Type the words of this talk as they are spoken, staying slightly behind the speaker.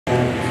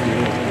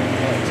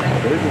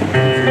Good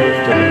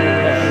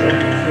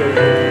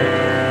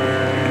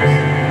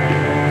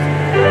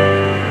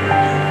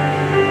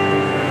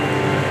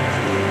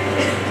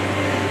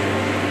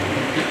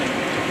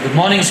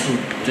morning, school.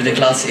 Today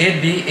class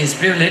 8B is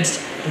privileged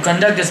to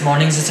conduct this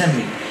morning's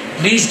assembly.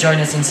 Please join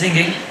us in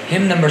singing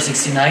hymn number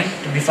 69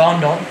 to be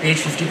found on page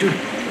 52.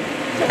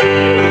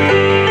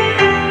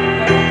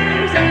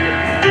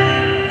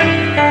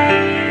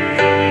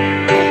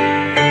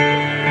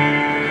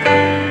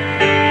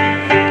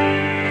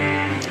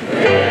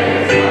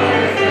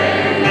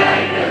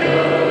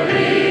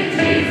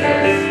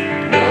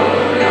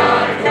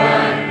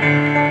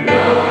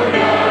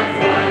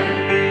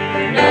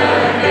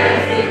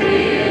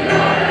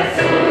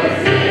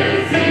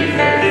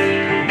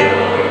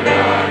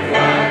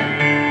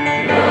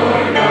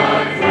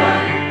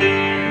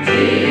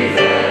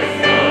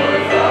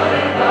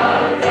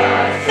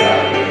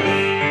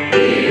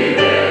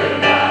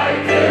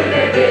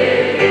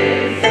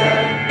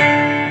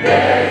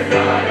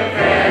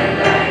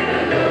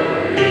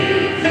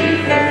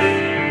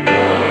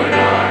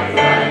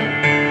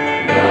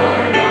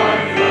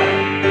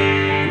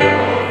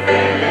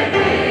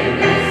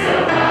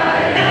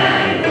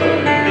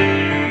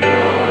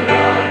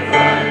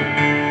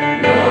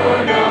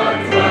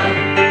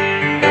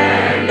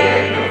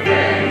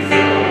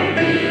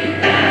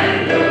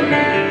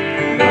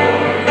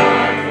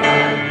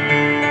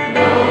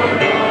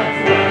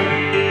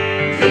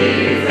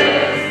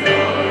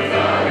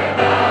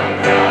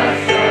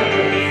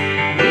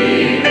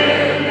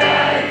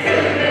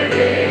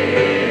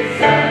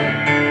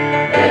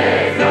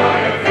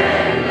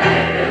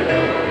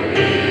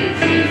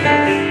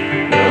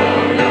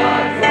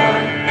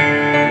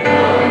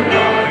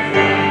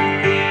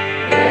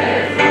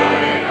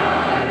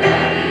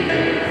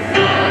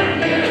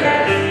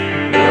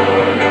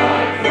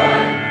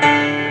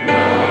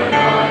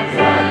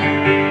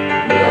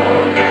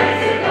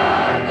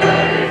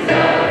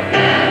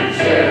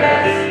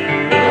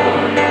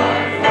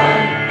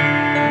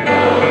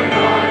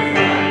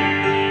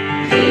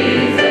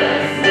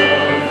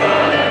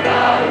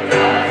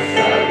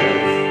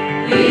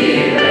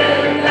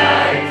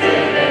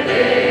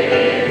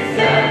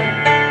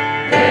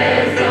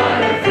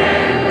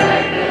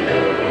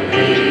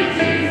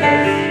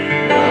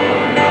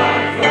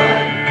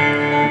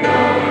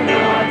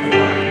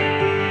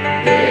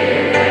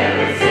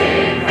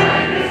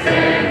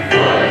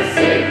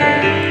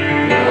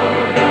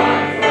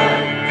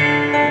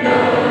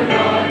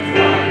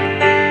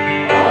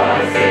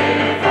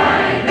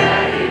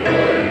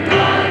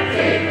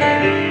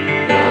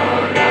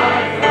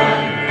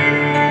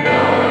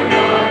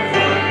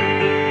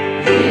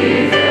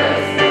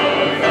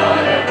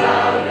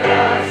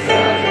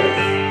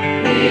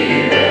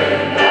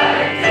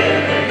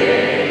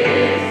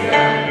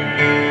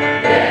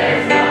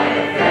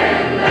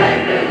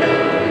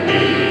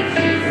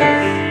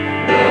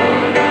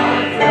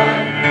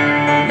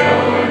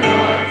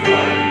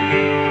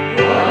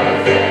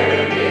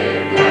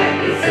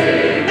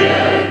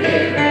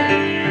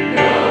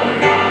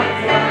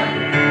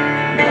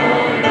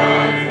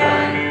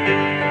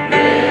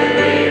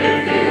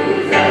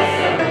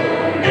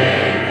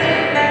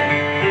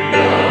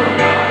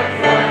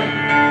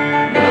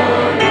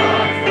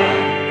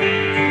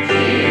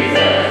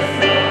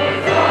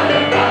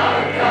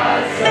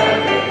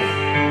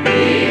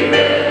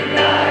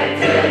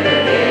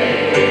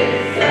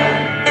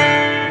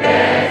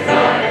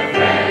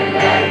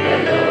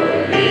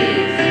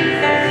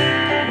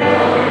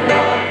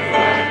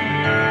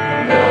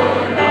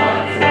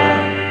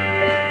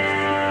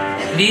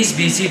 Please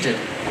be seated.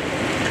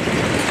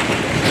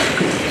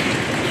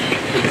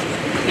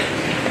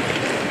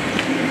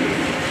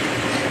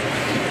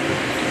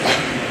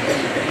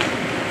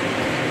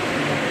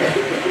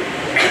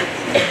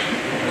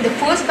 The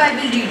first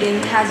Bible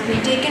reading has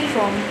been taken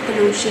from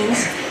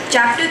Colossians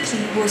chapter 3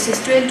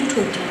 verses 12 to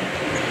 13.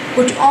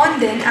 Put on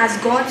then as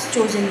God's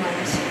chosen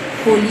ones,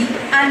 holy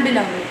and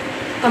beloved,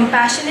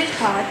 compassionate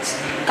hearts,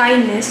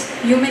 kindness,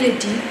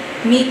 humility,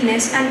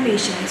 meekness and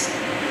patience,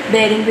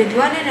 bearing with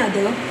one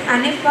another,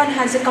 and if one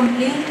has a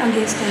complaint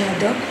against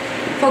another,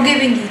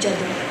 forgiving each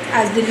other,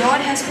 as the Lord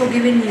has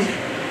forgiven you,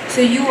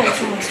 so you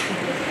also must forgive.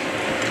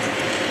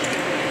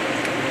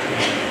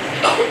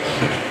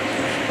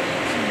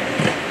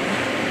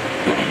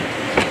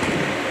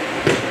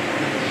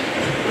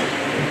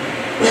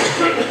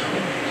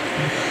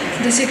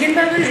 The second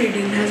Bible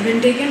reading has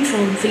been taken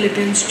from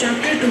Philippians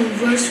chapter 2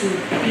 verse 4.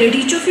 Let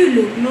each of you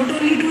look not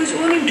only to his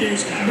own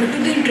interest, but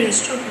to the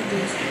interest of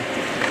others.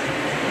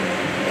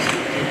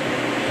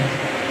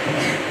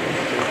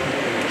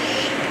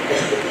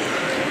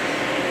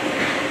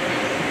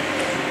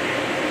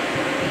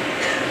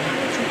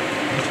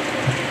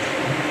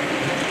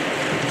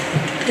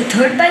 The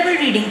third Bible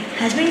reading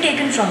has been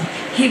taken from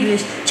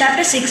Hebrews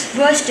chapter 6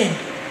 verse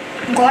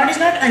 10. God is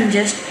not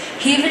unjust.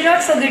 He will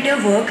not forget your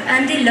work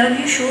and the love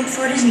you showed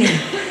for his name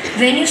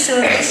when you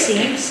served the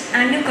saints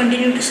and you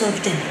continue to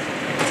serve them.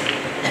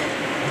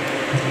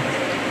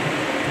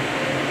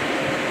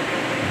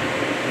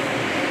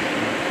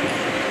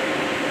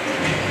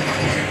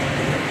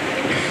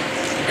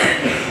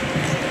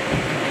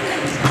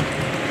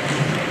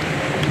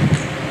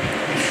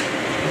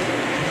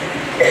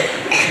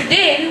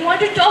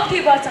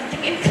 talking about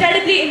something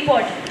incredibly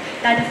important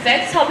that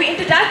affects how we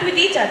interact with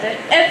each other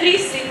every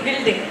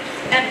single day: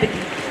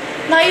 empathy.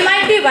 Now you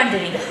might be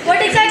wondering,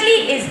 what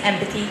exactly is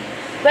empathy?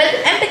 Well,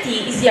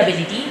 empathy is the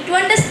ability to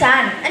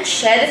understand and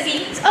share the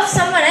feelings of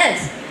someone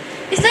else.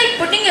 It's like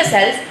putting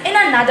yourself in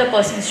another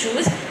person's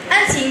shoes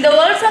and seeing the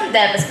world from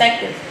their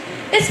perspective.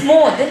 It's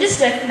more than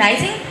just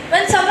recognizing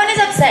when someone is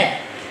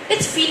upset.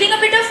 It's feeling a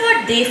bit of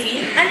what they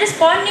feel and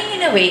responding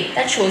in a way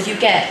that shows you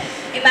care.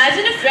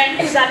 Imagine a friend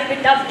who's having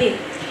a tough day.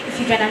 If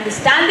you can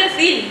understand their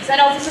feelings and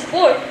offer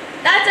support,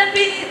 that's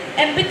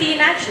empathy in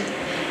action.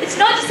 It's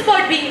not just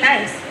about being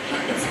nice.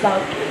 It's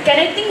about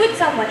connecting with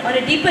someone on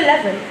a deeper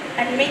level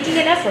and making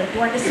an effort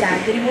to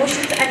understand their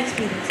emotions and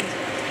experiences.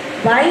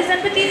 Why is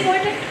empathy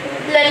important?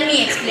 Let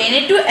me explain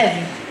it to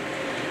everyone.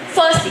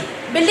 Firstly,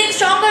 building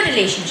stronger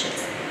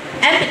relationships.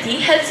 Empathy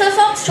helps us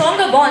form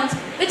stronger bonds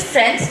with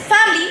friends,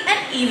 family,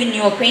 and even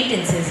new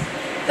acquaintances.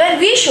 When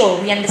we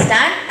show we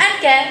understand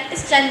and care, it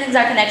strengthens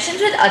our connections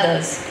with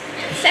others.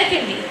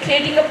 Secondly,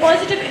 creating a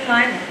positive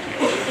environment.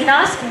 In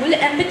our school,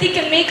 empathy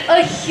can make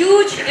a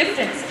huge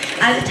difference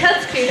as it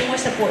helps create a more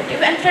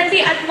supportive and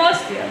friendly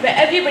atmosphere where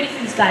everybody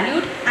feels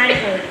valued and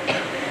heard.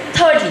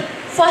 Thirdly,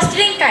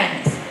 fostering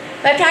kindness.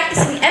 By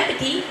practicing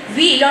empathy,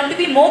 we learn to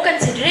be more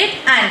considerate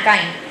and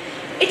kind.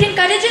 It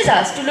encourages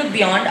us to look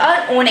beyond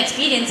our own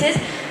experiences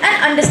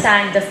and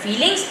understand the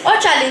feelings or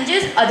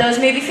challenges others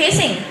may be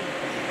facing.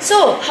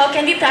 So, how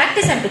can we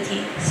practice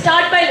empathy?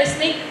 Start by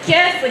listening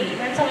carefully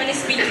when someone is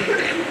speaking.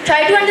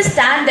 Try to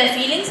understand their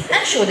feelings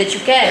and show that you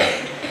care.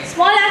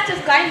 Small acts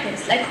of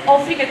kindness, like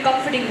offering a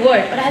comforting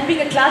word or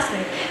helping a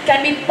classmate,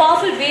 can be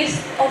powerful ways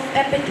of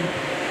empathy.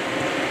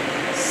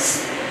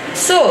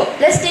 So,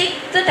 let's take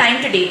the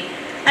time today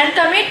and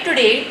commit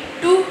today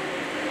to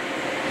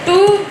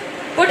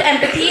put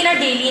empathy in our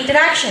daily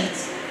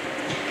interactions.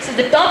 So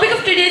the topic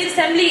of today's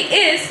assembly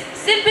is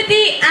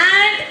sympathy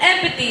and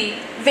empathy.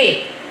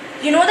 Wait,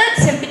 you know that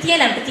sympathy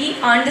and empathy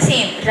aren't the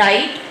same,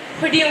 right?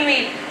 What do you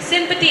mean?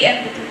 Sympathy,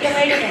 empathy. Can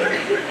I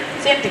do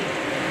Same thing.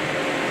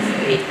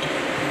 Wait.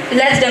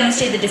 Let's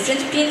demonstrate the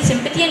difference between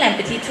sympathy and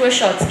empathy through a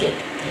short skit.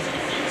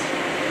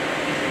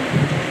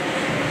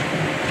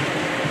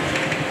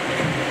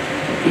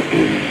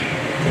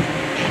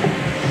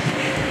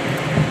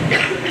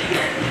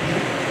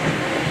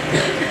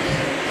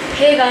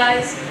 Hey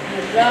guys, I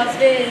had a rough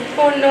day.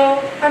 Oh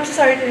no, I'm so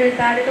sorry to hear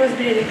that. It was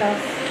really tough.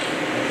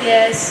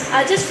 Yes,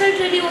 I just felt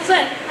really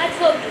overwhelmed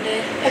at work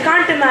today. I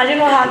can't imagine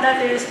how hard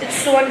that is. It's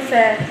so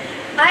unfair.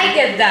 I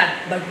get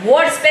that, but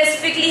what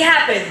specifically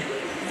happened?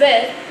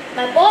 Well,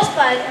 my boss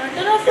piled a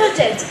ton of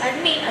projects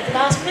at me at the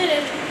last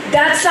minute.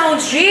 That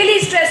sounds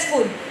really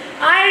stressful.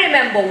 I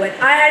remember when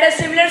I had a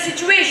similar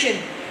situation.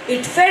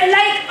 It felt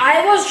like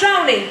I was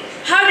drowning.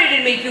 How did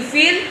it make you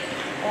feel?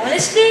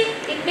 Honestly,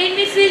 it made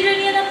me feel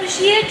really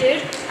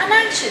unappreciated and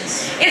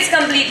anxious. It's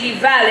completely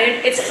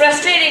valid. It's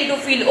frustrating to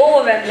feel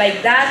overwhelmed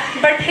like that.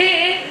 But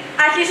hey,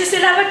 at least you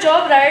still have a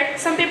job, right?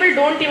 Some people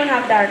don't even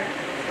have that.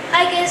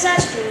 I guess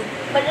that's true,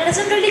 but it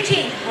doesn't really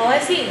change how I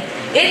feel.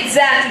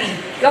 Exactly.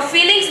 Your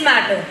feelings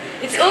matter.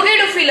 It's okay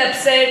to feel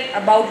upset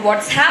about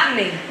what's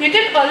happening. You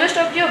can always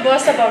talk to your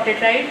boss about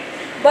it, right?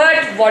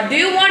 But what do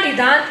you want,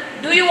 Idant?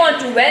 Do you want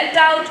to vent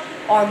out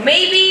or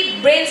maybe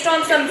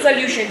brainstorm some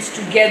solutions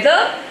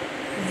together?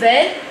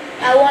 Well,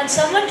 I want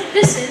someone to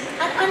listen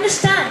and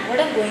understand what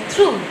I'm going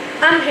through.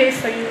 I'm here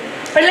for you.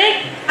 But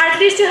like, at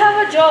least you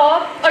have a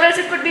job, or else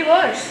it could be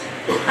worse.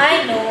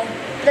 I know,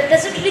 that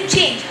doesn't really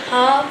change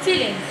how I'm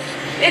feeling.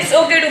 It's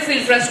okay to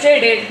feel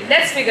frustrated.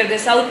 Let's figure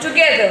this out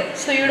together.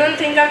 So you don't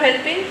think I'm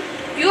helping?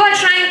 You are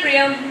trying,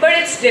 Priyam, but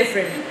it's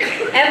different.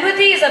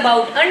 Empathy is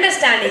about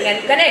understanding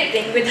and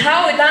connecting with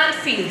how Idant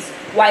feels,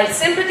 while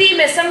sympathy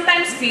may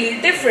sometimes feel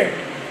different.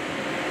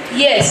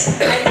 Yes,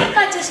 I think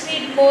I just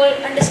need more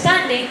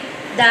understanding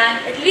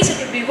than at least it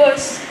would be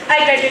worse. I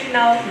get it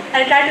now.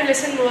 I'll try to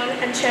listen more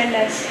and share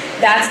less.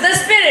 That's the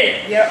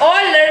spirit. We are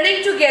all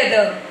learning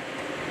together.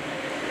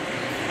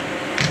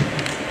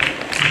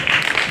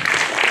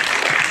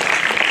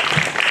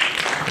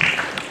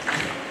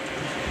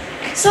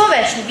 So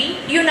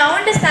Vaishnavi, do you now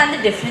understand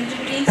the difference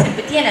between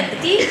sympathy and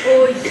empathy?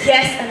 Oh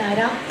yes,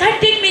 Anara, that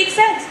did make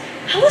sense.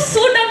 I was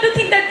so dumb to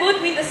think that both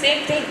mean the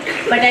same thing.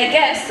 But I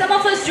guess some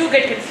of us do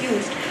get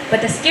confused. But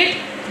the skit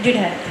did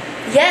help.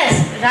 Yes,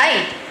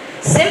 right.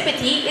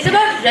 Sympathy is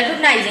about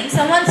recognizing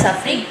someone's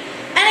suffering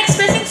and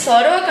expressing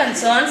sorrow or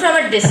concern from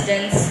a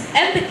distance.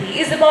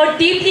 Empathy is about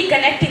deeply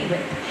connecting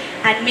with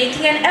and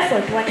making an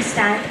effort to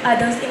understand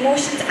others'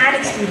 emotions and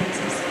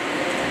experiences.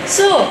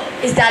 So,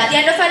 is that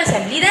the end of our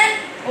assembly then?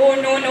 Oh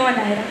no,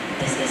 Anira.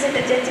 This isn't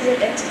a Gen Z's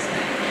attention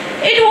span.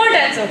 It won't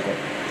end so good.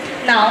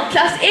 Now,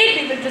 Class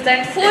 8B will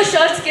present 4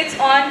 short skits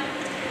on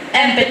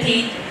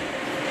empathy.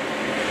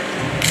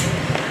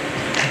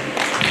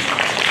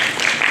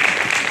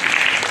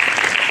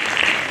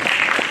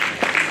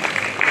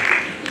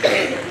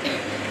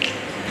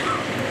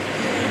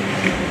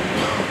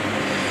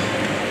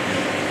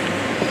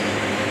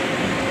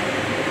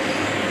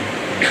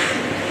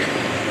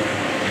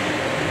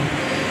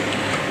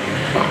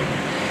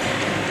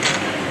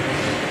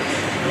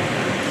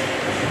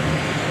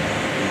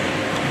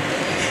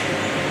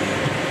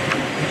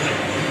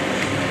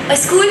 A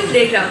school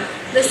playground.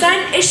 The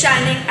sun is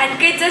shining and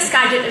kids are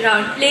scattered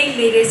around playing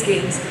various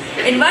games.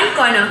 In one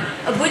corner,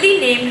 a bully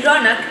named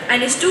Ronak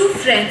and his two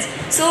friends,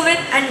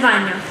 Sovit and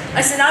Vanya,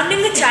 are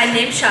surrounding a child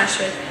named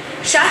Shashwat.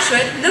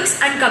 Shashwat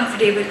looks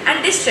uncomfortable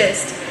and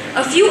distressed.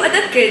 A few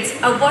other kids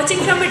are watching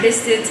from a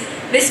distance,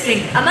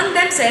 whispering among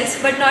themselves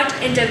but not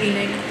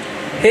intervening.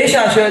 Hey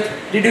Shashwat,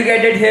 did you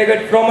get that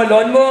haircut from a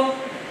lawnmower?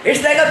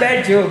 It's like a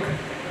bad joke.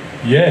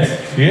 Yes,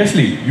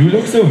 seriously, you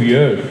look so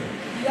weird.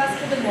 You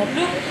asked for the mob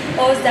look,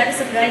 or was that a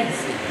surprise?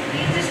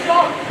 Please just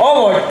stop.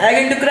 Or what? I'm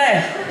going to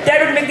cry.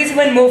 That would make this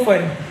one more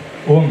fun.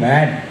 Oh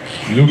man,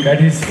 look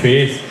at his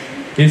face.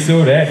 He's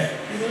so red.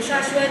 You know,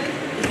 Shashwat,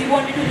 if you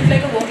wanted to look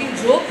like a walking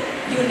joke,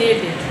 you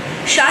nailed it.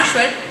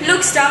 Shashwat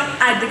looks down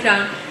at the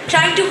ground,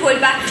 trying to hold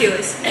back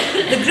tears.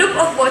 The group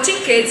of watching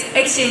kids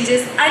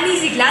exchanges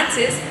uneasy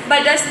glances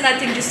but does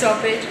nothing to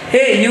stop it.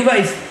 Hey, you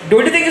guys,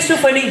 don't you think it's too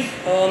funny?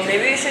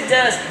 Maybe we should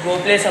just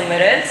go play somewhere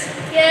else.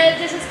 Yeah,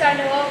 this is kind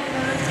of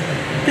awkward.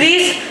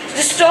 Please,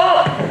 just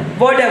stop.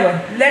 Whatever,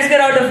 let's get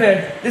out of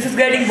here. This is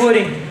getting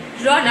boring.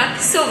 Ronak,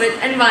 Sovit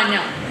and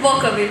Vanya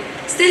walk away,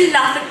 still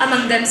laughing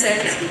among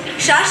themselves.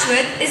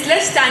 Shashwat is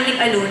left standing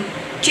alone,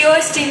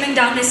 tears streaming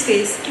down his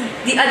face.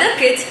 The other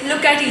kids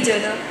look at each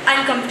other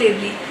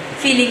uncomfortably,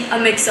 feeling a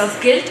mix of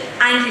guilt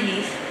and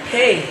relief.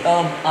 Hey,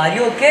 are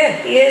you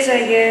okay? Yes,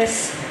 I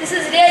guess. This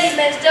is really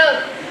messed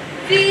up.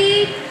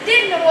 We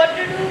didn't know what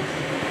to do.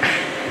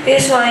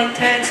 It's fine,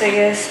 thanks, I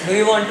guess. Do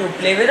you want to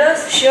play with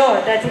us?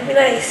 Sure, that would be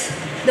nice.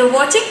 The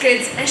watching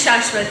kids and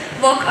Shashwat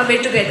walk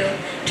away together,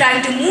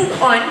 trying to move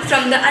on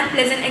from the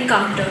unpleasant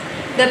encounter.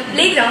 The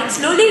playground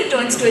slowly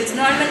returns to its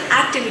normal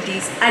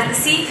activities as the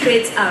scene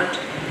fades out.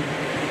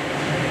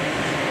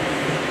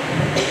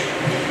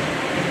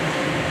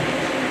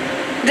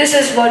 This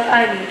is what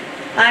I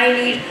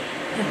need.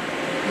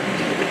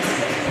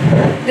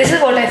 This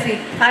is what I feel.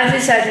 I feel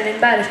sad and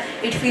embarrassed.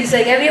 It feels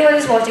like everyone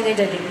is watching and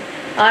judging me.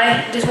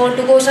 I just want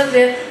to go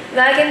somewhere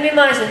where I can be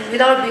myself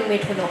without being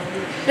made fun of.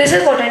 This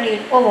is what I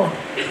need or want.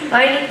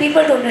 I need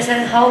people to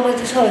understand how much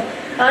this hurt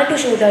and to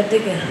show that they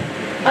care.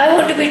 I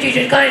want to be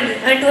treated kindly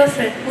and to have a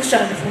friend who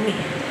stands for me.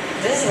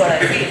 This is what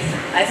I feel.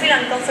 I feel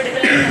uncomfortable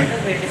and kind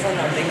of guilty for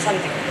not doing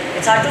something.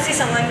 It's hard to see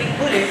someone being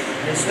bullied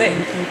this way.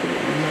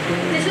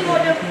 This is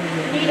what I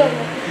need of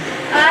me.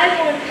 I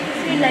want to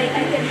feel like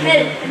I can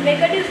help and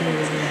make a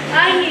difference.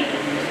 I need to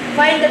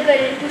find the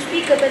courage to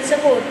speak up and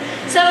support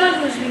someone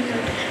who's been hurt.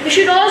 We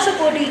should all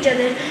support each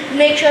other,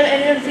 make sure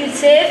everyone feels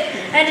safe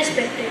and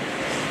respected.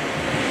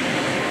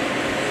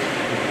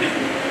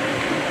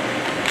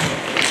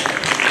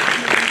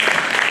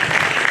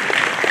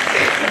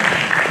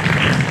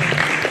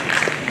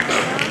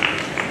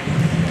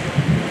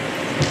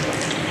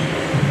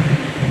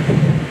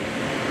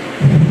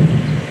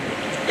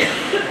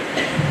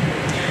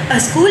 A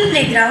school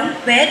playground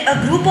where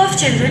a group of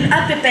children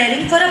are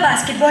preparing for a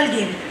basketball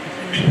game.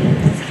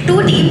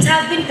 Two teams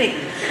have been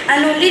picked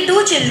and only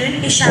two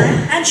children, Ishan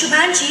and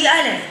Shubhanshi,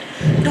 are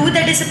left. To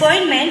their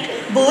disappointment,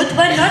 both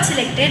were not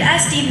selected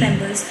as team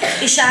members.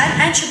 Ishan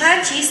and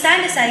Shubhanshi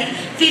stand aside,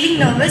 feeling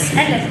nervous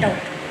and left out.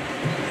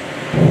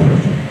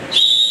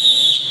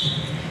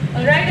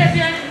 Alright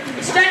everyone,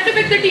 it's time to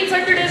pick the team for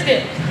today's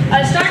game.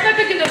 I'll start by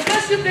picking the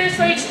first few players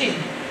for each team.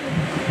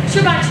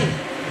 Shubhanshi,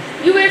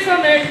 you wait for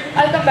a minute,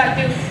 I'll come back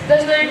to you.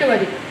 There's no need to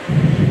worry.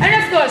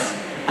 And of course,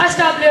 our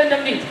star player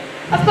Navneet.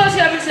 Of course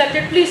you haven't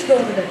selected, please go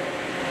over there.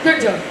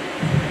 Good job.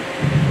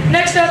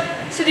 Next up,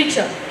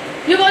 Sidiksha.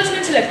 You've also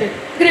been selected.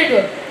 Great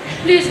work.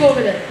 Please go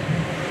over there.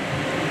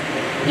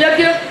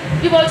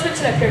 Yagya, you've also been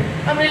selected.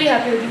 I'm really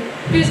happy with you.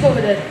 Please go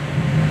over there.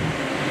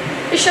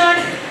 Ishan,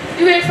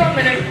 you wait for a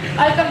minute,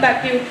 I'll come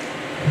back to you.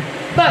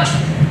 Baksh,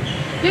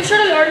 you've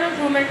shown a lot of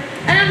improvement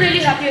and I'm really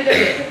happy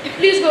with you.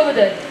 Please go over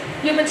there.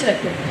 You've been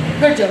selected.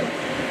 Good job.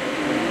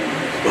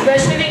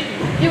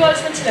 Vaishnavi, you've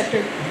also been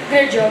selected.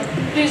 Great job.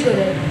 Please go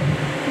there.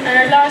 And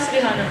at last,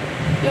 Rihana,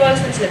 you've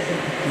also been selected.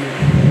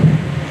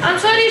 I'm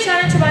sorry, Ishan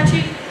and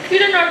Shubhanshi, you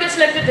did not get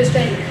selected this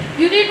time.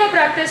 You need more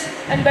practice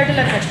and better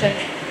luck next time.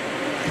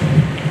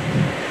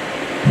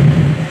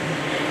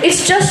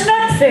 It's just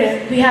not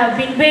fair. We have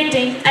been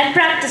waiting and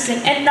practicing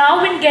and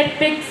now we get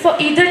picked for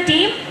either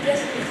team.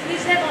 Yes, we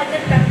said all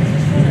that practice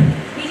is for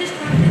we just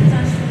want the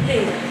chance to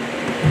play.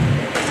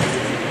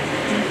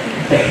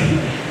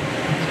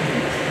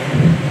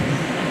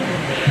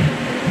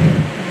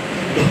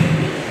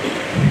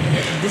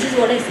 This is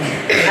what I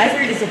feel. I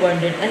feel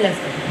disappointed and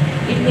left out.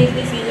 It makes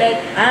me feel like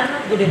I am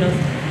not good enough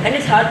and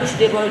it's hard to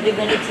stay positive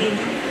when it seems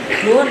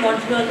no one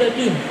wants me on the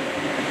team.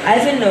 I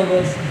feel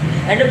nervous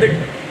and a bit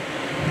hurt.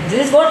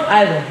 This is what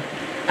I want.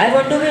 I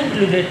want to be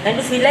included and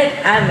to feel like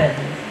I am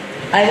welcome.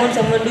 I want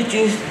someone to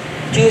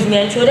choose me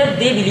and show that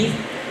they believe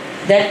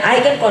that I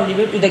can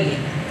contribute to the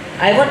game.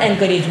 I want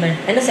encouragement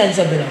and a sense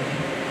of belonging.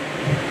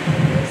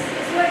 This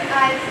is what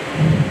I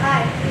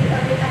feel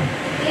a bit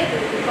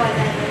uncomfortable because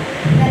I know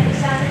that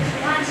Ishan and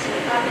Shubhanshi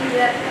are being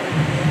welcome.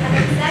 I'm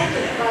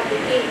excited about the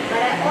game,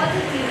 but I also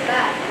feel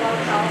bad about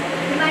how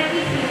we might be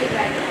feeling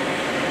right now.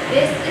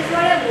 This is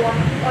what I want,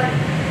 or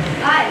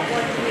I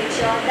want to make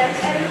sure that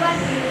everyone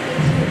feels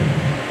included.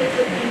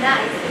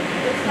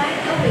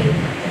 a way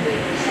to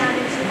make Ishan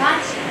and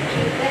Shivanshi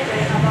feel better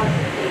about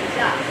the play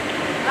class.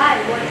 I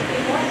want to be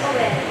more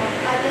aware of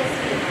others'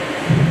 feelings.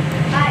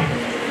 I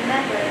need to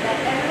remember that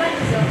everyone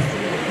deserves to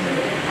be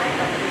included and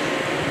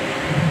appreciated.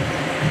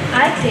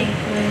 I think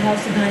knowing how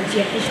Subhanji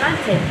and Ishan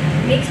felt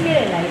makes me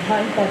realize how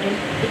important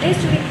it is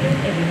to include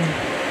everyone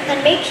and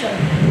make sure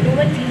no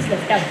one feels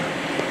left out.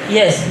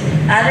 Yes,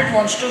 and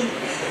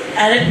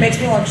it makes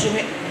me want to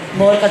be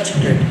more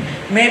considerate.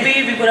 Maybe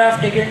we could have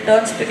taken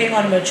turns picking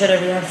or made sure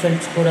everyone felt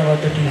good about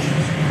the team.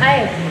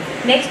 I agree.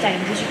 Next time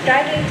we should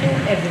try to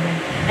include everyone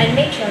and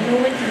make sure no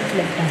one feels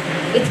left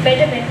out. It's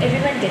better when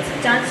everyone gets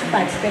a chance to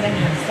participate and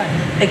have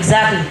fun.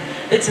 Exactly.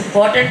 It's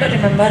important to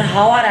remember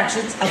how our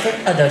actions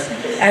affect others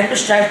and to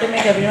strive to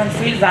make everyone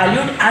feel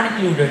valued and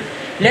included.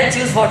 Let's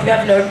use what we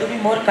have learned to be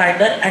more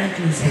kinder and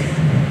inclusive.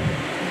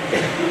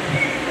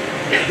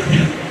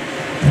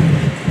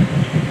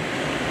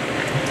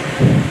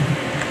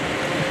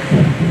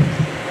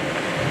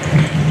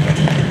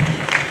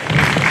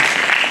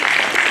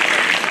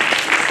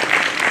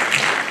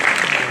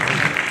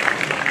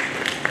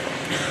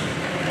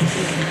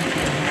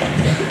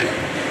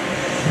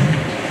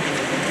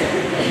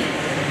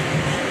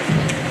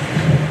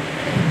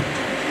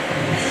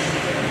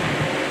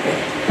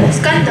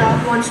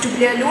 Skanda wants to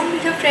play alone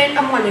with her friend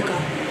Amalika,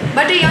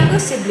 but a younger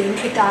sibling,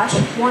 Hitash,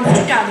 wants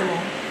to tag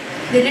along.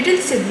 The little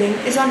sibling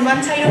is on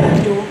one side of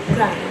the door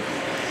crying.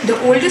 The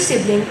older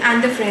sibling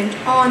and the friend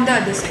are on the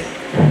other side.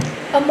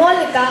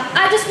 Amolika,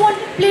 I just want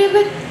to play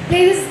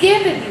this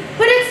game with you,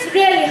 but it's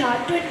really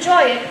hard to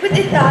enjoy it with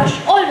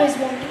Itash always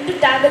wanting to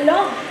tag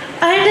along.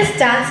 I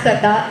understand,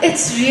 Skanda.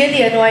 It's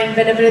really annoying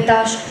whenever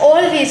Itash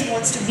always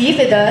wants to be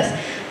with us.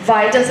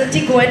 Why doesn't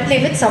he go and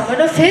play with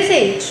someone of his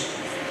age?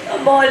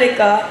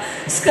 Molika,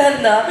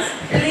 Skanda,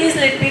 please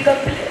let me come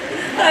play.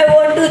 I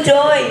want to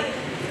join.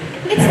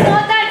 It's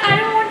not that I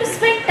don't want to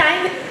spend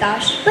time with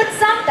Itash, but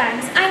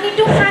sometimes I need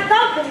to hang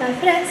out with my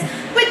friends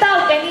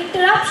without any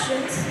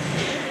interruptions.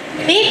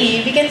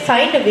 Maybe we can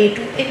find a way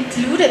to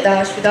include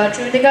Itash without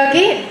ruining our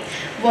game.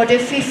 What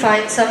if we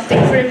find something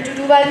for him to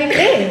do while we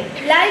play?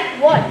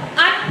 Like what?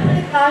 I don't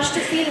want Itash to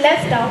feel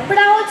left out, but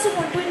I also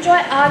want to enjoy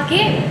our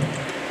game.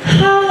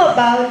 How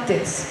about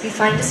this? We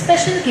find a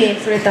special game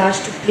for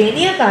Itash to play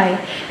nearby.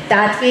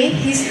 That way,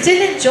 he's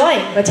still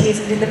enjoying, but he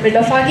isn't in the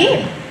middle of our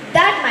game.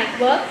 That might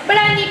work, but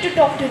I need to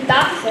talk to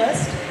Itash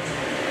first.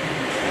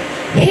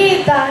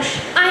 Hey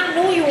Itash, I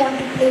know you want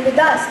to play with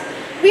us.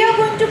 We are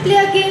going to play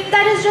a game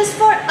that is just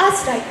for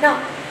us right now.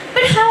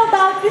 But how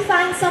about we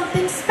find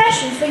something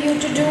special for you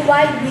to do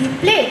while we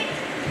play?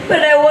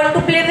 But I want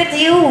to play with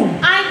you.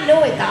 I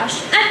know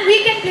Itash, and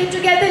we can play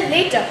together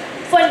later.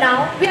 For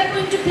now, we are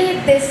going to play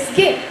this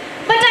game.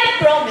 But I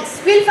promise,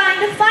 we'll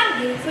find a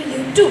fun game for you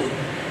too.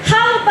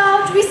 How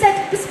about we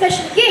set up a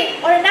special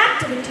game or an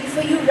activity for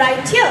you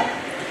right here?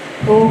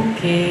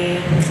 Okay.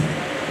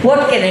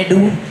 What can I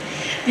do?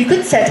 We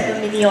could set up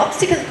a mini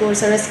obstacle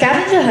course or a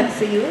scavenger hunt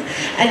for you,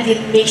 and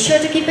we'll make sure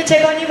to keep a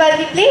check on you while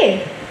we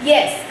play.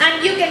 Yes,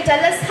 and you can tell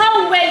us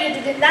how well you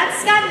did in that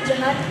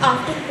scavenger hunt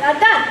after we are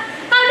done.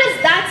 How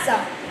does that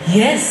sound?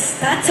 Yes,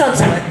 that sounds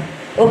fun.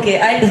 Okay,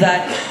 I'll do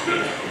that.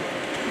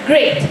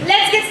 Great.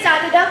 Let's get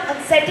started up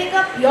on setting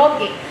up your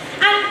game.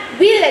 And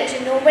we'll let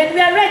you know when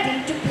we are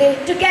ready to play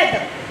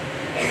together.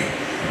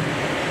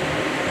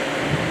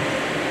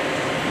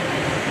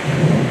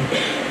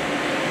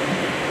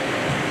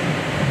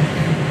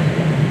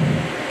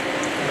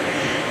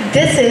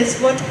 This is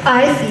what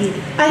I feel.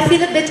 I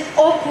feel a bit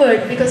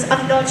awkward because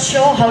I'm not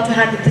sure how to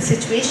handle the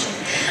situation.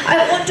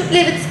 I want to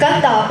play with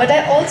Skanda, but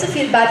I also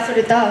feel bad for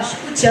Itash,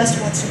 who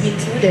just wants to be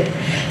included.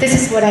 This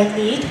is what I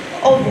need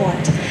or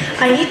want.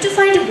 I need to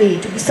find a way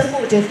to be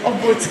supportive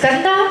of both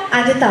Skanda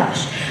and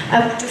Itash.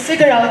 I want to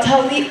figure out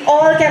how we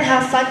all can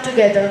have fun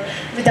together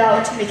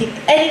without making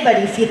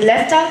anybody feel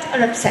left out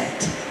or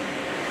upset.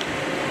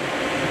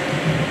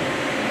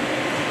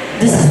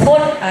 This is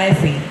what I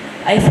feel.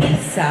 I feel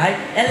sad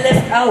and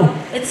left out.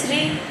 It's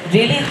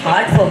really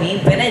hard for me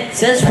when I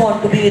just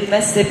want to be with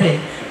my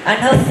sibling and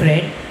her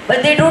friend,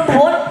 but they don't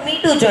want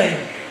me to join.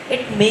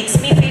 It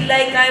makes me feel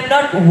like I'm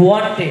not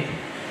wanted.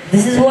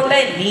 This is what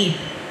I need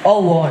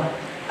or want.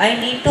 I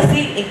need to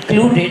feel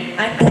included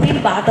and to be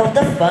part of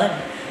the fun.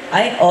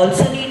 I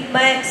also need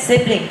my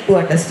sibling to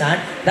understand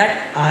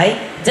that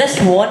I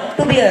just want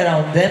to be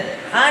around them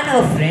and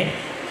her friend,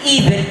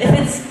 even if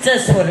it's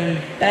just for a little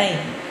time.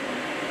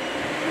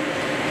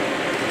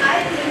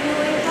 I think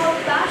knowing how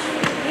passion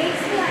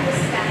makes me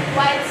understand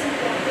why it's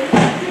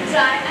important to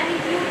try and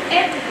include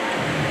everyone,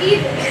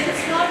 even if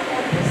it's not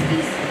always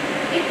easy.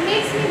 It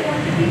makes me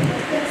want to be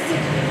more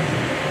considerate.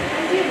 I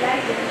feel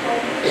like how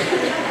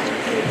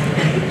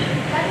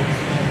that is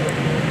so good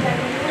that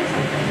we know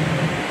something,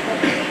 but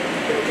we need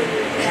to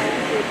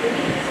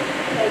beliefs,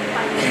 like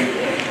finding a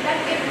way that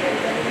everyone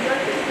can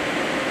enjoy it.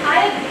 I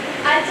agree.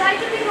 I'll try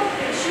to be more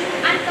patient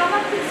and come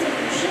up with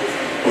solutions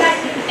that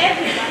make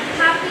everyone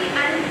happy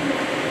and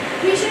included.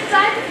 We should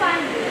try to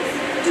find ways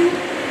to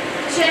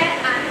share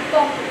and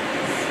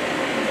compromise.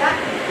 That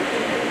way, we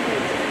can help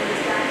to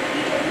understand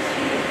each other's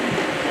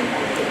feelings and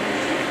find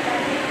solutions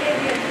that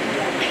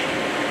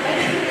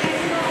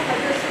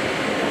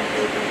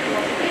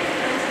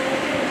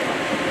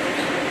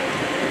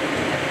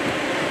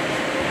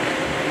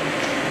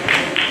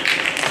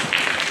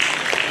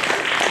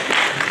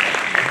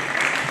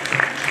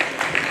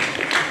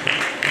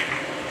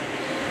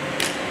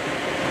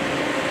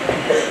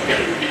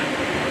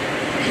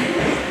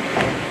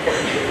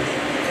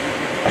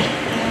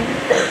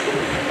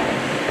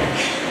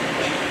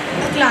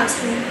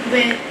classroom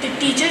where the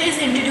teacher is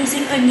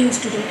introducing a new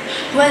student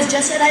who has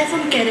just arrived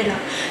from Kerala.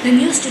 The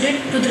new student,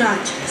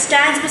 Rudraj,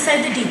 stands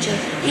beside the teacher.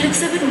 He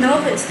looks a bit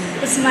nervous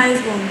but smiles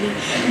warmly.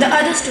 The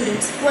other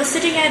students who are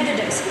sitting at the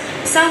desk,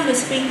 some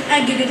whispering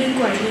and giggling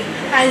quietly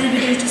as he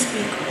begins to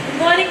speak. Good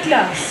morning,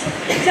 class.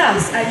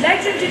 Class, I'd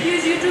like to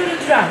introduce you to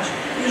Rudraj,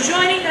 who's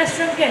joining us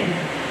from Kerala.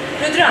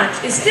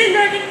 Rudraj is still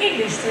learning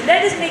English, so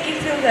let us make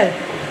him feel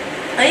welcome.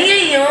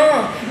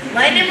 Ayyo,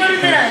 my name is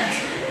Wynberg-Allen.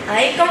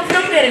 I come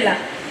from Kerala.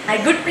 I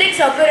good play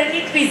soccer and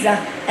eat pizza.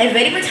 I'm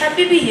very much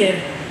happy to be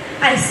here.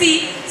 I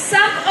see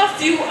some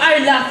of you are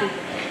laughing.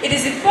 It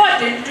is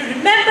important to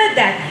remember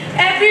that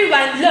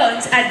everyone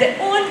learns at their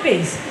own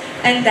pace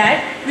and that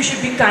we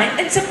should be kind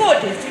and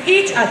supportive to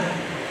each other.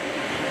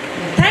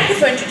 Thank you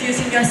for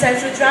introducing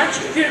yourself,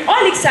 Rudraj. We're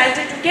all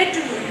excited to get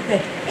to know you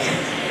better.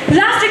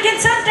 Laughter can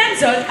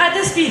sometimes hurt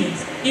others'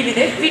 feelings, even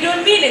if we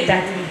don't mean it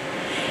that way.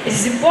 It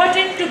is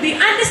important to be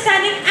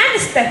understanding and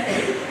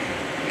respectful,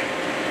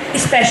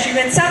 especially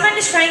when someone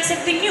is trying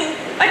something new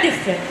or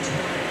different.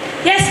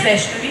 Yes,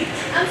 Vaishnavi?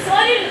 I'm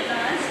sorry,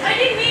 Rudraj. I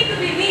didn't mean to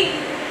be mean.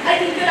 I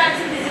think your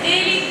accent is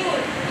really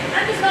good.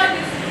 I'm just not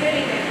used to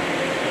hearing it.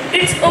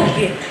 It's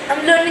okay.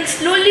 I'm learning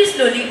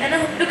slowly and I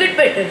hope to get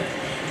better.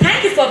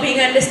 Thank you for being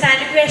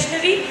understanding,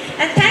 Vaishnavi,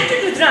 and thank you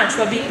to Rudraj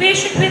for being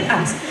patient with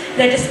us.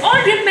 Let us all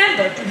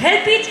remember to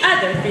help each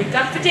other feel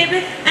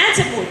comfortable and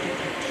supported.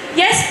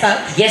 Yes,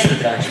 Pak? Yes,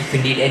 Rudraj. If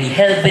you need any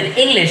help with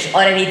English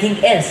or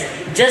anything else,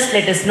 just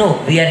let us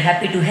know. We are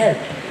happy to help.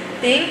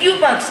 Thank you,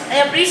 Bugs.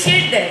 I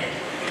appreciate that.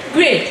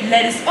 Great.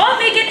 Let us all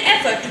make an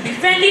effort to be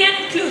friendly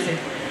and inclusive.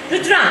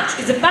 Rudraj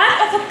is a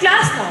part of a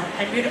class now,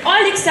 and we are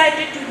all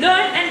excited to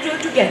learn and grow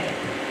together.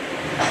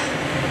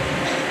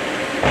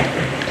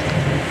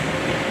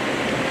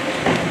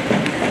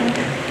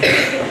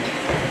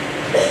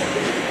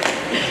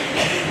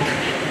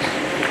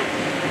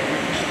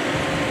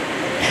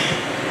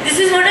 This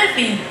is what I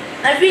feel.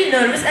 I feel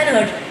nervous and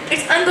hurt.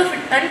 It's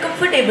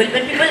uncomfortable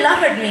when people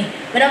laugh at me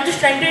when I'm just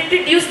trying to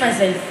introduce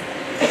myself.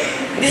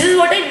 This is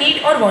what I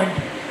need or want.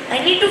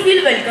 I need to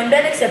feel welcomed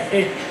and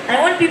accepted.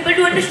 I want people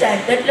to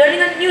understand that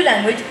learning a new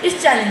language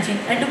is challenging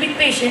and to be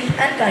patient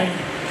and kind.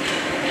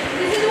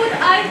 This is what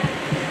I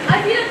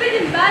feel a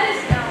bit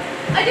embarrassed now.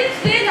 I didn't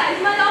realize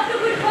my laughter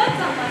would hurt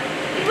someone.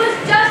 It was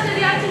just a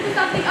reaction to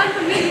something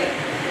unfamiliar.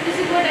 This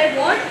is what I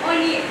want or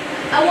need.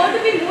 I want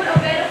to be more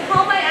aware of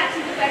how my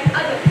actions affect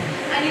others.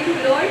 I need to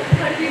learn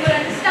how to be more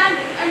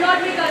understanding and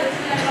not make others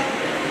feel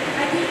uncomfortable.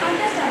 I think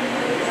understanding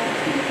how others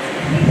feel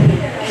makes me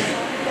realize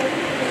how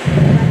important it is to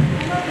learn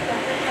and not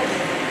become like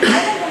others. I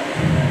don't want to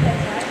feel like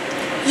that.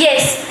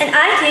 Yes, and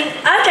I think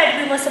I'll try to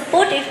be more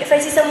supportive if I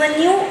see someone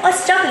new or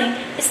struggling.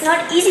 It's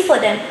not easy for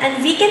them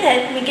and we can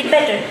help make it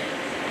better.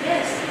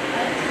 Yes,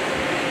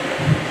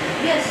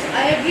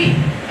 I agree.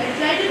 I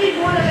try to be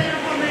more aware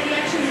of how my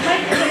reactions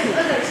might affect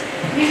others.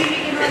 Maybe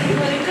we can be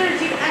more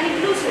encouraging and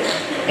inclusive.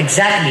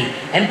 Exactly.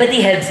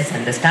 Empathy helps us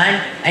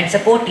understand and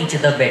support each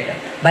other better.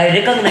 By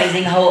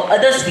recognizing how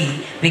others feel,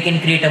 we can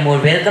create a more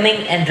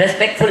welcoming and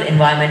respectful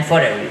environment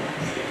for everyone.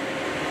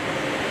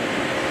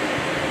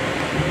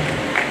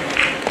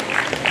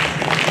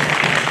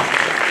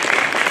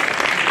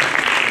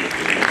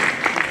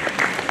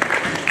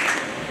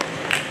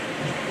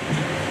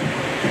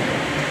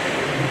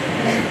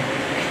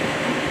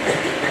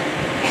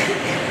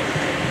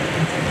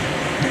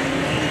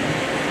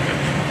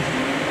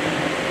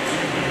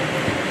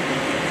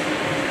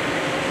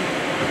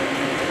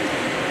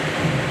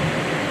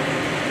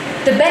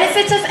 The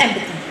benefits of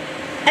empathy.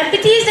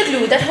 Empathy is the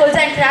glue that holds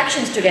our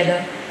interactions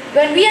together.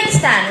 When we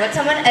understand what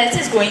someone else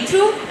is going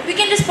through, we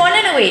can respond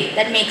in a way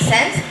that makes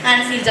sense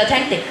and feels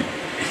authentic.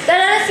 There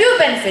are a few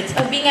benefits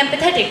of being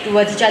empathetic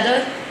towards each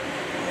other.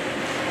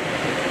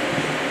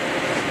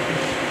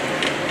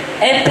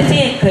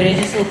 Empathy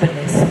encourages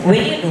openness.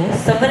 When you know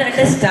someone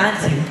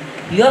understands you,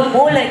 you are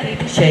more likely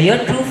to share your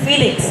true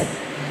feelings.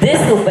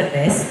 This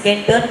openness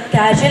can turn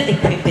casual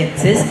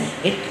acquaintances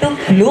into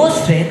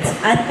close friends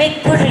and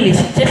make good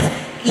relationships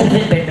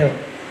even better.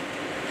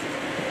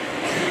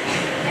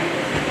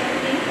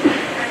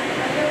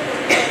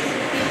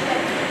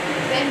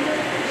 When you're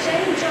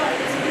sharing joy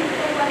is good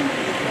for one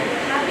thing. When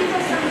you're happy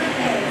for someone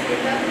else, they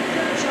love you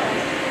for joy.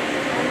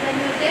 And when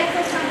you're there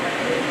for someone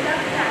during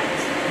tough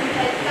times, you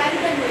help carry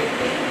the load,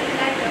 making it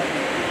lighter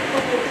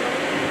for both of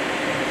you.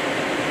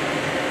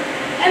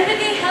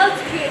 Empathy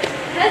helps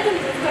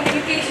improve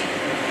communication.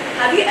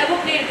 Have you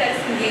ever played a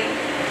telephone game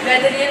where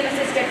the real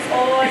message gets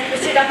all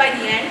twisted up by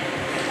the end?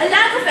 A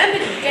lack of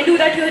empathy can do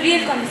that to your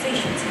real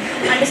conversations.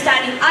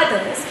 Understanding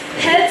others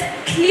helps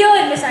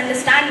clear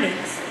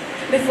misunderstandings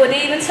before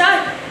they even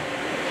start.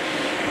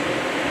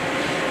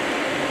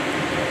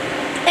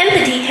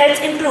 Empathy helps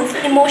improve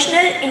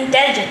emotional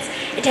intelligence.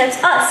 It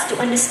helps us to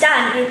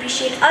understand and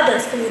appreciate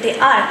others for who they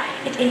are.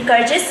 It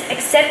encourages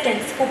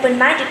acceptance,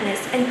 open-mindedness,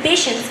 and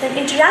patience when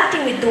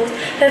interacting with those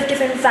who have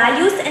different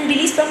values and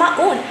beliefs from our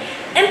own.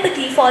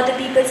 Empathy for other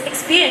people's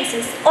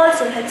experiences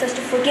also helps us to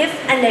forgive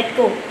and let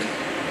go.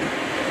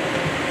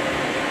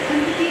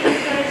 Empathy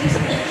encourages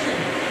connection.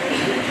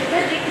 Being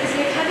empathetic is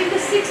like having a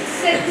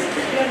sense.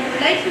 You are more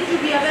likely to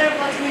be aware of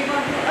what's going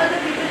on to other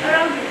people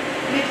around you,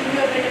 making you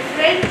a better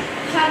friend,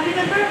 family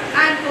member,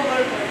 and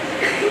co-worker.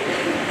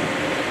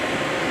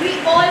 We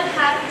all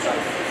have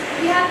choices.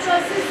 We have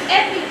choices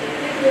every day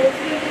with those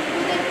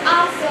within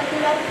our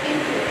circle of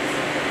influence,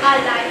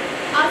 our life,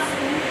 our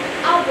school,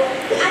 our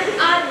work, and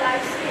our life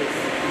space.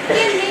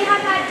 They may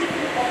have had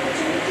different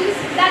opportunities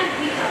than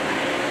we have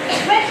had.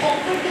 When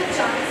offered the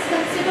chance,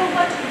 consider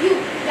what you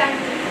can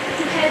do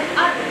to help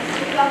others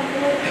become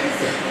more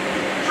visible.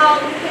 How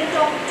you can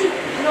talk to,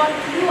 not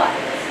through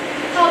others.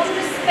 How to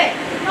respect,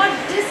 not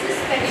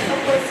disrespect a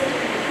person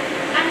in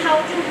need. And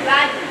how to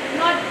value,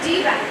 not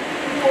devalue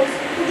those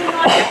who do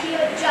not appear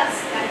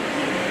just like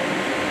you.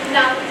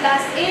 Now,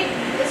 Class 8B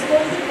is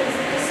going to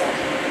present the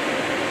song.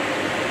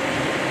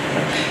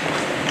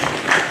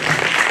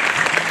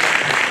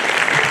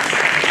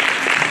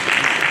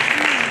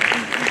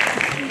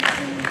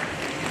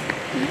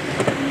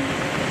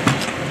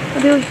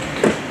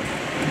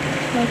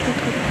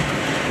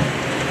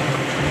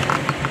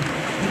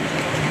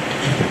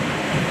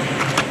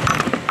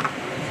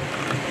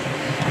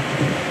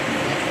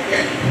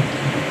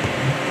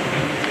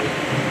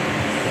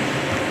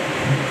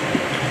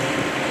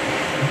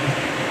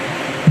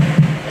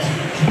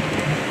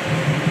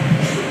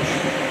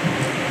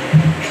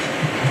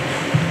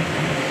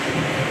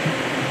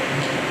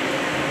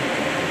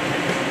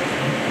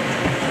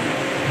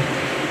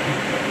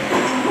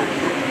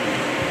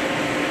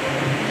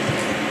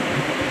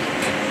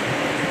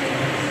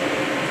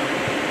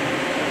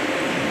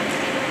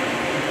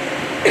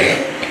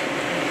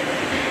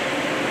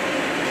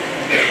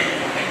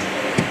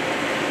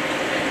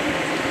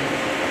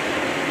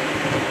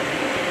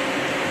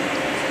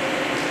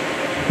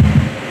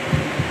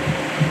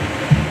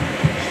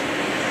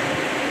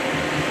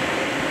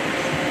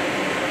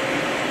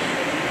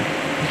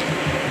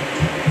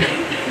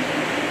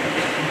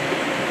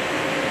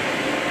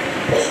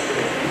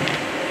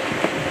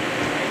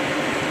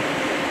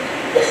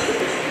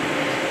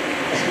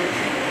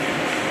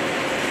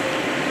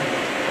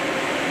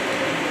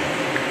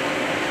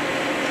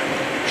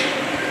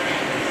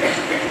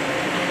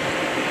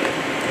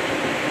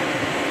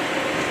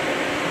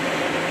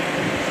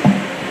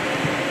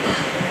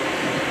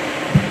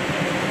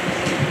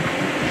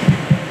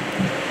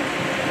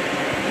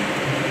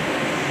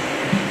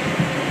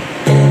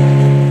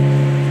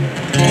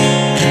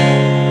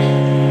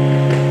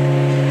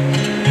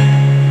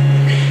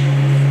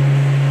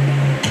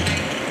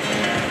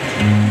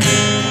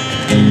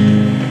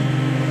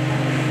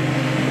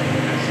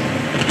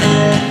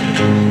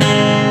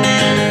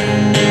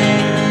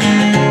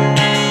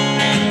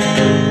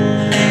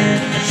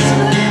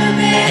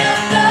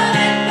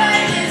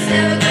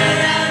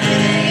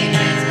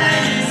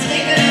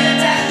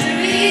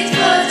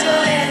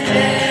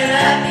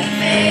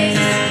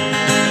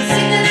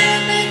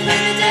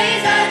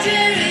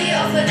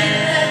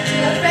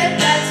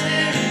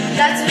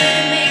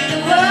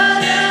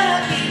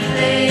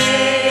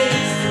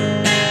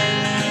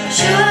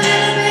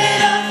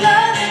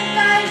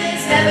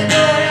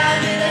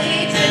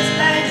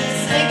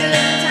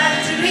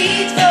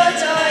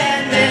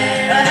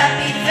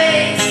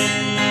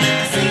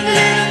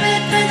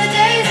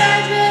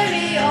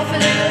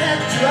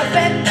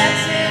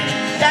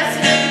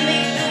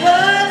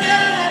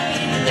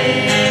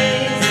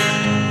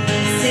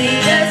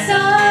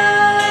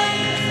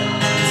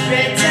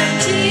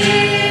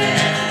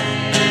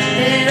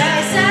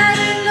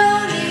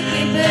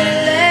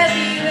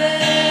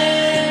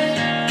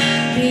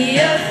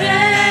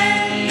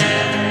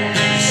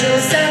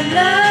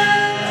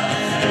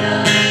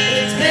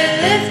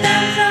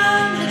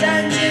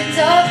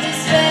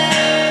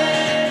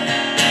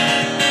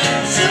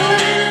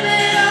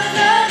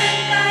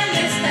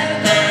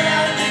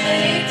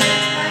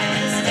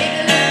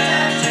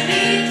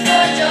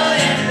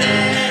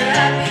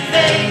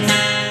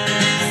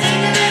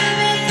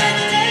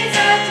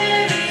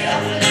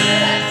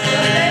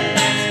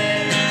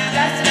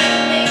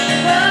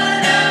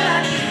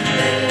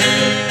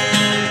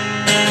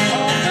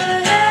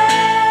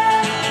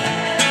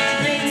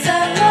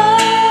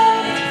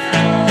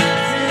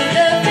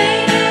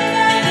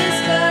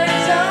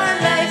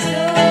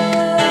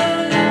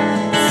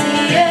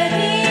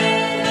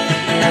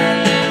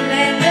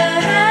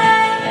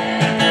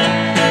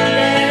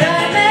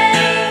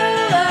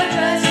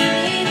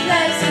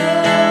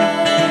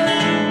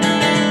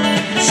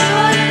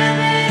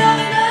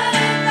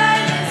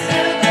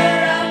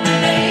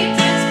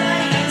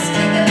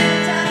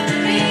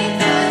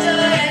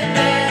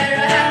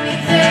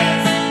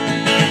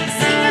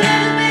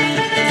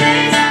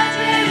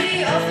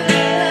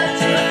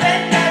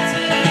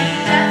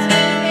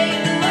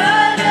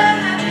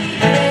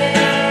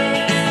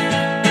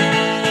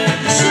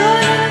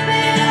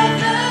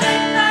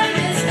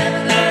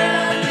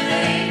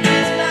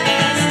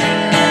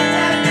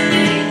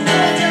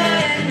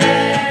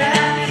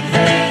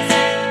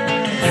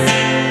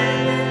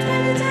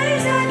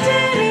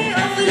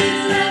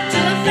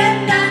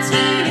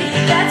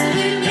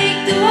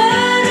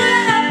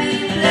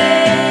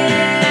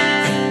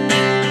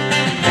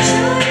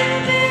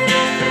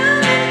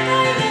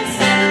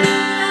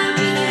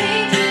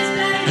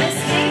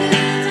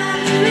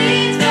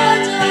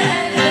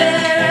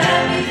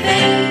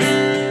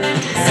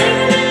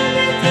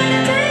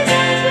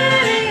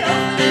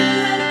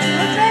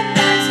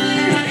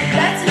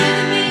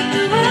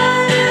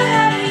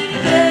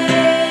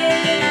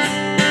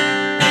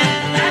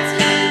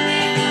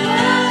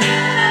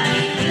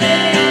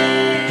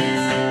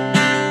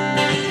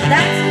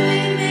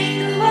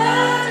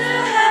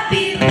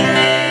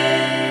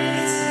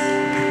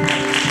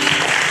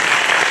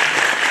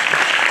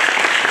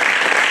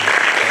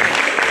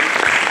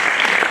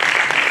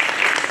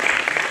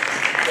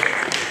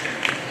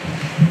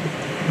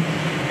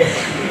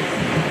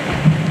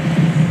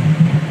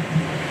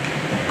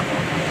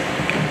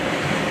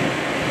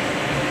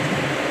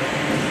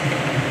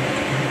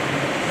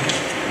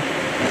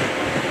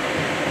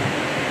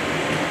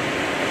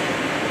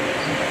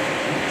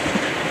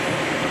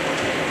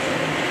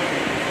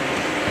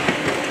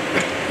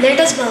 Let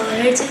us bow our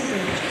heads in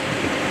prayer.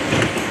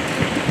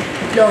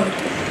 Lord,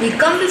 we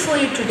come before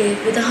you today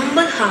with a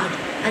humble heart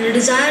and a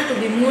desire to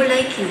be more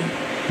like you.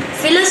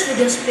 Fill us with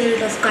your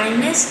spirit of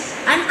kindness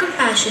and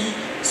compassion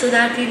so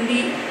that we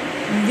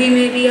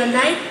may be a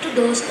light to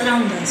those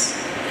around us.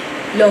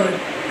 Lord,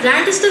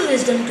 grant us the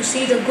wisdom to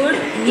see the good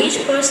in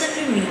each person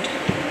we meet.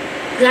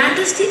 Grant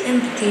us the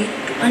empathy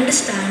to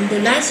understand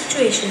their life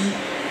situation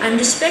and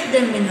respect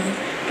them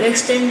enough to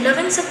extend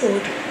loving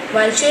support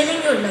while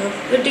sharing your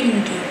love with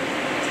dignity.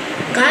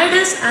 Guide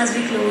us as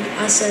we clothe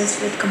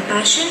ourselves with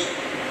compassion,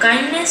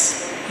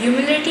 kindness,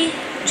 humility,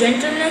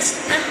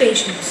 gentleness, and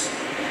patience.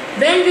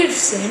 When we've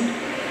sinned,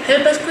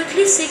 help us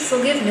quickly seek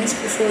forgiveness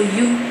before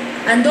you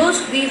and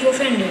those we've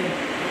offended.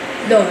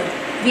 Lord,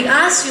 we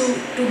ask you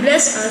to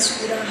bless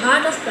us with a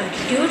heart of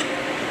gratitude.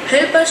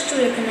 Help us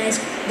to recognize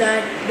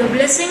that the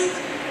blessing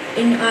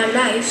in our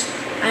lives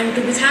and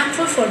to be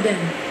thankful for them.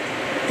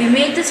 We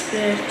make this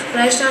prayer to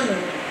Christ our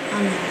Lord.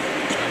 Amen.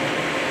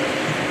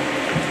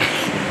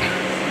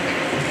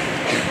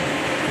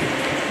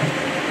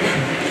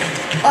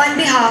 On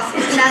behalf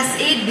of Class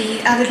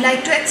 8B, I would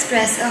like to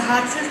express a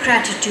heartfelt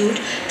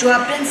gratitude to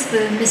our principal,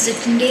 Mr.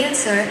 Tyndale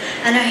sir,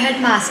 and our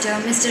headmaster,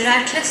 Mr.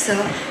 Ratcliffe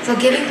sir, for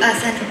giving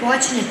us an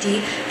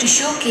opportunity to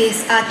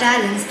showcase our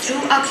talents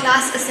through our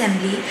class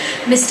assembly,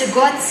 Mr.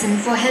 Godson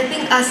for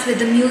helping us with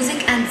the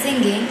music and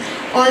singing,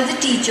 all the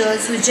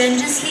teachers who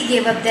generously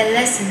gave up their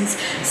lessons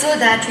so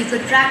that we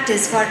could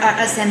practice for our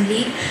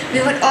assembly.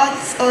 We would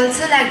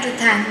also like to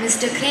thank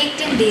Mr. Craig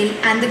Tyndale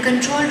and the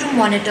control room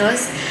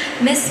monitors,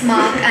 Miss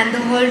Mark and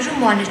the hall room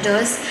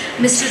monitors,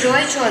 Mr.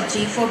 Roy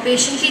Chaudhary for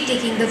patiently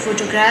taking the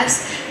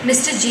photographs,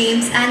 Mr.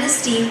 James and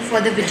his team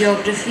for the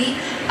videography,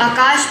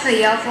 Akash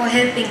Bhaiya for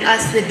helping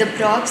us with the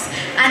props,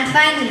 and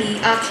finally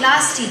our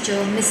class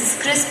teacher, Mrs.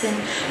 Crispin,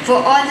 for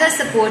all her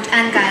support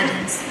and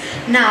guidance.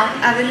 Now,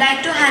 I would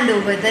like to hand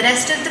over the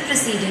rest of the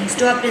proceedings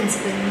to our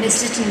principal,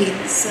 Mr.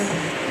 Tyndale, sir.